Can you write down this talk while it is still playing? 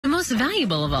most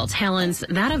valuable of all talents,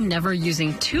 that of never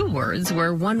using two words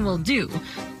where one will do.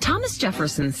 Thomas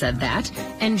Jefferson said that,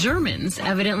 and Germans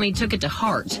evidently took it to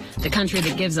heart. The country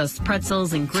that gives us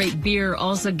pretzels and great beer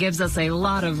also gives us a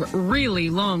lot of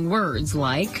really long words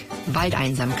like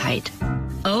Waldeinsamkeit.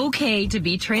 Okay, to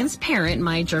be transparent,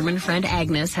 my German friend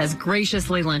Agnes has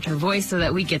graciously lent her voice so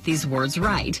that we get these words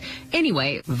right.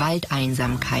 Anyway,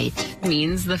 Waldeinsamkeit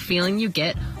means the feeling you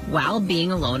get while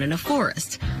being alone in a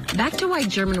forest. Back to why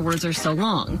German words are so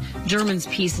long. Germans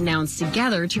piece nouns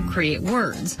together to create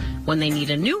words. When they need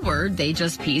a new word, they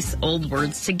just piece old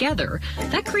words together.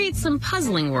 That creates some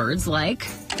puzzling words like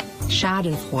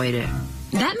Schadenfreude.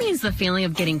 That means the feeling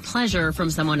of getting pleasure from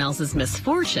someone else's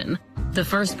misfortune. The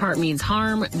first part means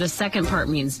harm, the second part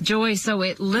means joy, so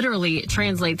it literally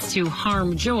translates to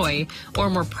harm joy, or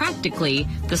more practically,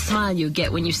 the smile you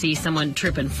get when you see someone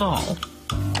trip and fall.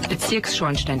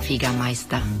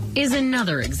 Bezirksschornsteinfegermeister Is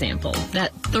another example.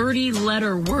 That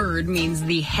 30-letter word means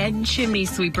the head chimney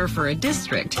sweeper for a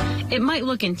district. It might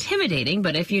look intimidating,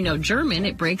 but if you know German,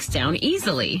 it breaks down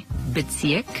easily.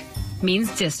 Bezirk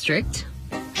Means district.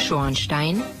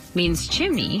 Schornstein Means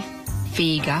chimney.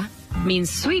 Feger Means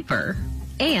sweeper.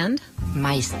 And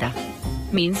Meister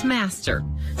means master.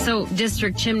 So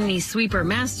district chimney sweeper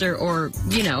master, or,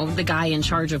 the guy in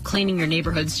charge of cleaning your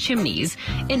neighborhood's chimneys.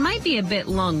 It might be a bit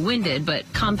long-winded, but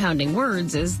compounding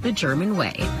words is the German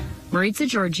way. Maritza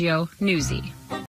Giorgio, Newsy.